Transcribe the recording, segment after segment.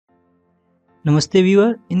Namaste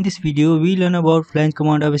viewer, in this video we learn about flange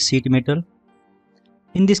command of a sheet metal.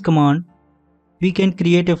 In this command, we can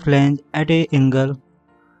create a flange at a angle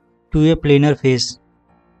to a planar face.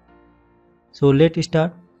 So let's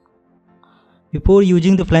start. Before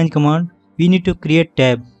using the flange command, we need to create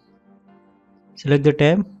tab. Select the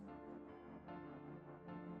tab,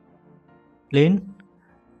 plane.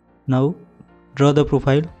 Now draw the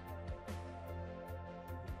profile.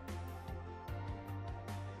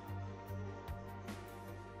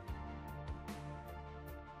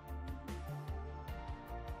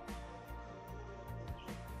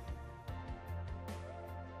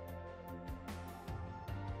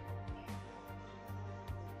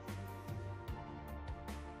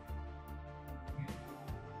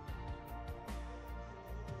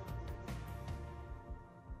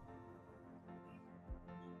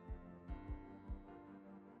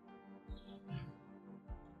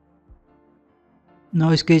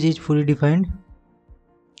 Now sketch is fully defined.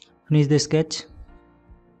 Finish the sketch.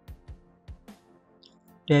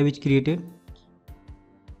 Tab is created.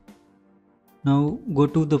 Now go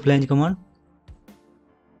to the flange command.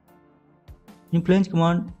 In flange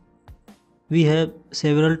command, we have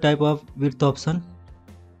several type of width option.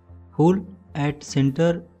 Full, at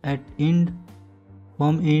center, at end,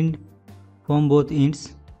 from both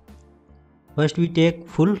ends. First we take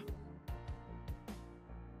full.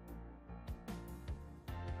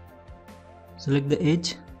 Select the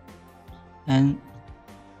edge and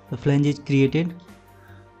the flange is created.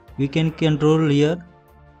 We can control here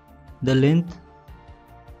the length,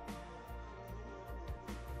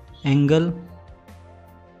 angle,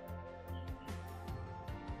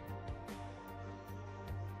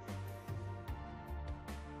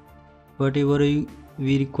 whatever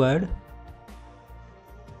we required.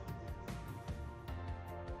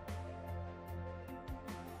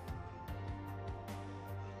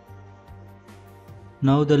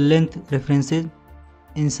 Now the length references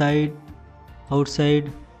inside,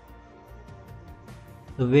 outside,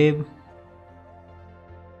 the wave,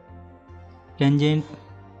 tangent,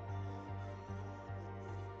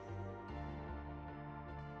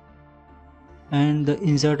 and the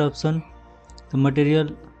insert option, the material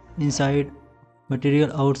inside,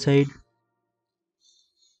 material outside.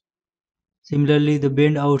 Similarly, the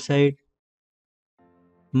bend outside,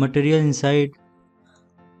 material inside,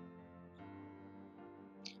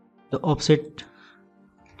 the offset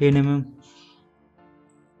 10 mm.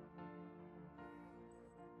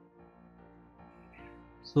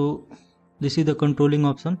 So this is the controlling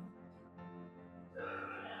option.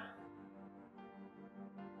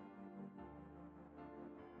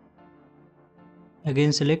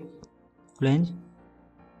 Again select flange.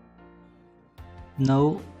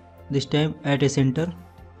 Now this time at a center.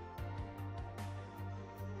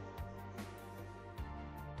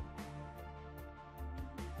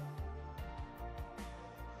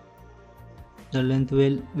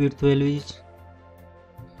 The width value is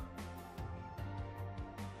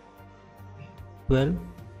 12,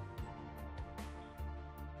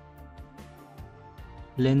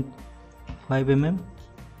 length 5 mm,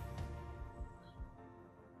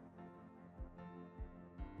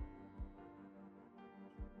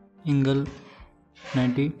 angle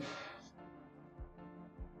 90,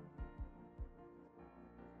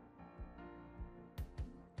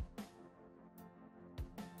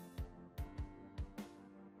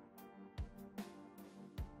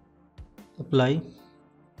 apply.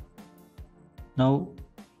 Now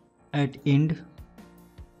at end,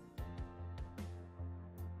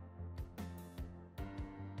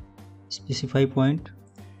 specify point,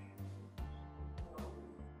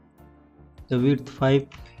 the width 5,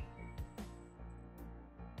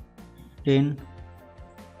 10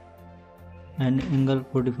 and angle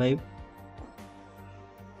 45,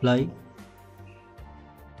 apply.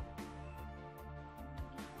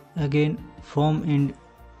 Again from end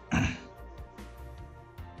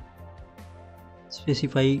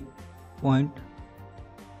specify point,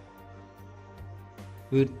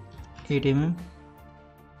 width 8 mm,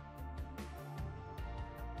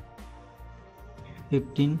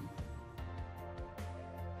 15,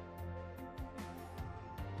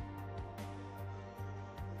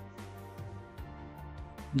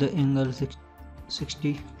 the angle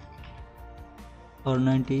 60 or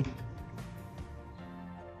 90.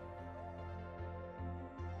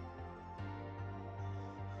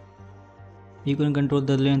 You can control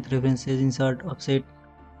the length references, insert, offset,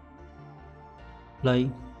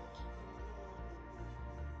 apply.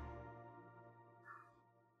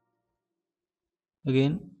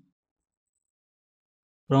 Again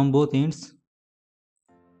from both ends.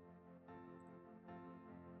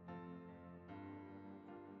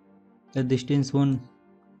 the distance 1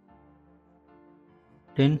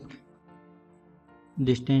 10,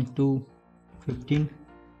 distance 2 15,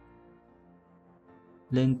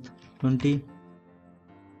 length 20,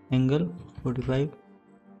 angle 45.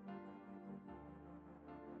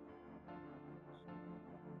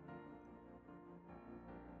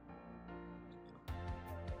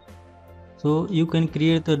 So you can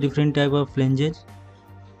create the different type of flanges.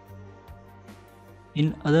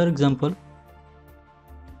 In other example,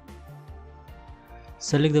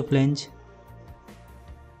 select the flange,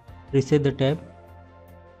 reset the tab,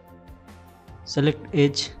 select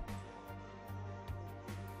edge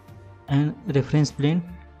and reference plane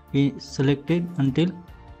is selected until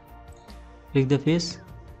click the face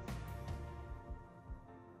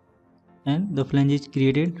and the flange is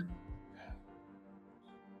created.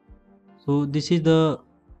 So this is the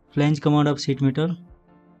flange command of sheet metal.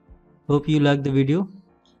 Hope you like the video.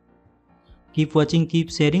 Keep watching,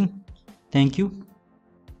 keep sharing. Thank you.